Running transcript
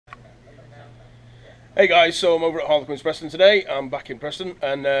Hey guys, so I'm over at Harlequins Preston today. I'm back in Preston,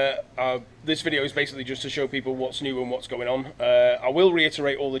 and this video is basically just to show people what's new and what's going on. I will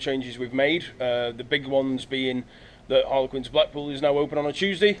reiterate all the changes we've made, the big ones being that Harlequins Blackpool is now open on a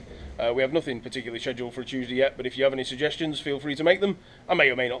Tuesday. We have nothing particularly scheduled for a Tuesday yet, but if you have any suggestions, feel free to make them. I may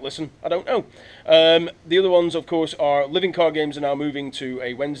or may not listen, I don't know. The other ones, of course, are living card games are now moving to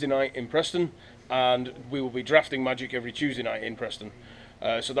a Wednesday night in Preston, and we will be drafting Magic every Tuesday night in Preston.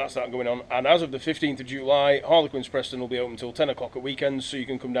 So that's that going on, and as of the 15th of July, Harlequins Preston will be open until 10 o'clock at weekends, so you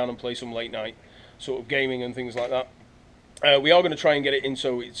can come down and play some late night sort of gaming and things like that. We are going to try and get it in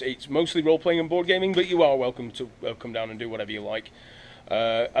so it's mostly role-playing and board gaming, but you are welcome to come down and do whatever you like.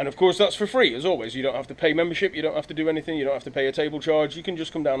 And of course that's for free, as always. You don't have to pay membership, you don't have to do anything, you don't have to pay a table charge, you can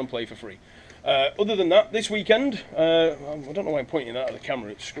just come down and play for free. Other than that, this weekend, I don't know why I'm pointing that at the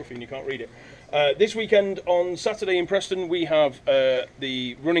camera, it's scruffy and you can't read it. This weekend on Saturday in Preston we have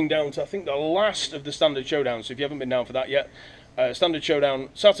the running down to I think the last of the Standard Showdown, so if you haven't been down for that yet, Standard Showdown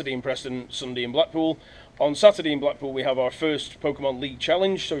Saturday in Preston, Sunday in Blackpool. On Saturday in Blackpool we have our first Pokemon League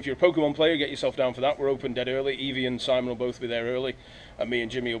Challenge, so if you're a Pokemon player, get yourself down for that. We're open dead early. Evie and Simon will both be there early, and me and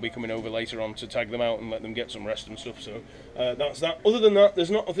Jimmy will be coming over later on to tag them out and let them get some rest and stuff, so that's that. Other than that,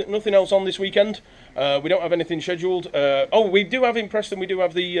 there's nothing else on this weekend. We don't have anything scheduled. Oh, we do have in Preston, we do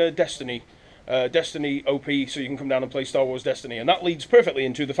have the Destiny OP, so you can come down and play Star Wars Destiny, and that leads perfectly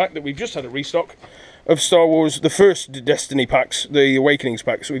into the fact that we've just had a restock of Star Wars, the first Destiny packs, the Awakenings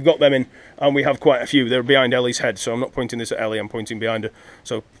packs. So we've got them in, and we have quite a few. They're behind Ellie's head, so I'm not pointing this at Ellie, I'm pointing behind her.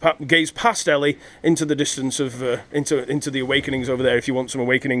 So gaze past Ellie into the distance of into the Awakenings over there if you want some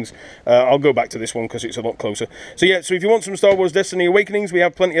Awakenings. I'll go back to this one because it's a lot closer. So yeah, so if you want some Star Wars Destiny Awakenings, we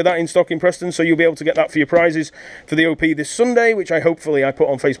have plenty of that in stock in Preston, so you'll be able to get that for your prizes for the OP this Sunday, which I hopefully I put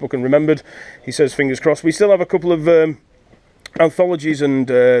on Facebook and remembered. He says fingers crossed. We still have a couple of anthologies and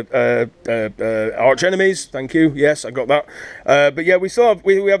arch enemies. Thank you. Yes, I got that. But yeah, we still have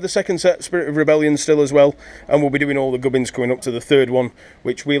we have the second set, Spirit of Rebellion, still as well, and we'll be doing all the gubbins coming up to the third one,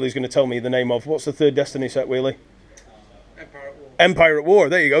 which Wheelie's going to tell me the name of. What's the third Destiny set, Wheelie? Empire at War,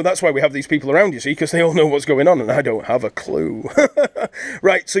 there you go. That's why we have these people around, you see, because they all know what's going on, and I don't have a clue.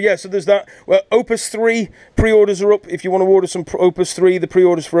 Right, so yeah, so there's that. Well, Opus 3 pre-orders are up. If you want to order some Opus 3, the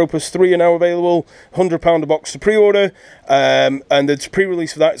pre-orders for Opus 3 are now available. £100 a box to pre-order, and the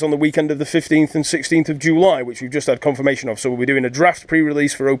pre-release for that is on the weekend of the 15th and 16th of July, which we've just had confirmation of. So we'll be doing a draft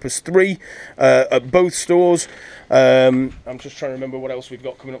pre-release for Opus 3 at both stores. I'm just trying to remember what else we've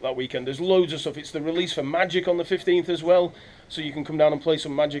got coming up that weekend. There's loads of stuff. It's the release for Magic on the 15th as well, so you can come down and play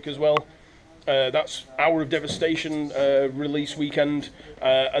some Magic as well. That's Hour of Devastation release weekend,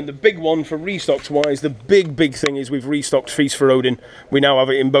 and the big one for restocks wise, the big thing is we've restocked Feast for Odin. We now have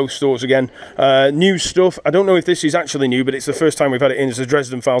it in both stores again. New stuff. I don't know if this is actually new, but it's the first time we've had it in. It's the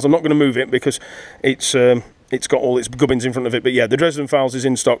Dresden Files. I'm not going to move it because it's got all its gubbins in front of it, but yeah, the Dresden Files is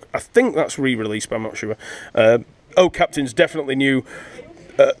in stock. I think that's re-released, but I'm not sure. Oh, Captain's definitely new.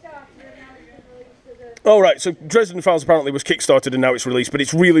 Alright, so Dresden Files apparently was kickstarted and now it's released, but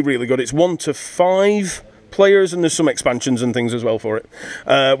it's really good. It's 1 to 5 players, and there's some expansions and things as well for it.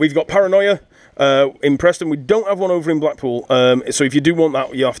 We've got Paranoia in Preston. We don't have one over in Blackpool, so if you do want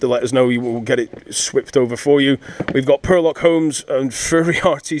that, you have to let us know. We will get it swept over for you. We've got Sherlock Holmes and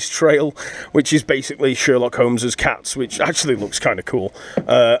Furiarty's Trail, which is basically Sherlock Holmes' cats, which actually looks kind of cool.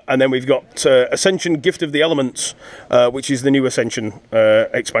 And then we've got Ascension Gift of the Elements, which is the new Ascension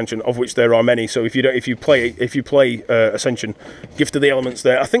expansion, of which there are many. So if you play Ascension Gift of the Elements,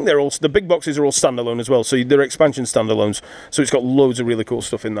 there, I think they're all, the big boxes are all standalone as well. So they're expansion standalones. So it's got loads of really cool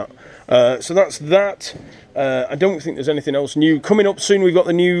stuff in that. So that's that. I don't think there's anything else new coming up soon. We've got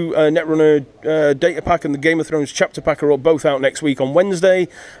the new Netrunner data pack and the Game of Thrones chapter pack are all both out next week on Wednesday.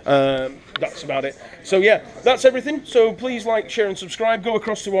 That's about it. So yeah, that's everything. So please like, share and subscribe. Go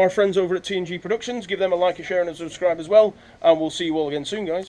across to our friends over at TNG Productions, give them a like, a share and a subscribe as well, and we'll see you all again soon, guys.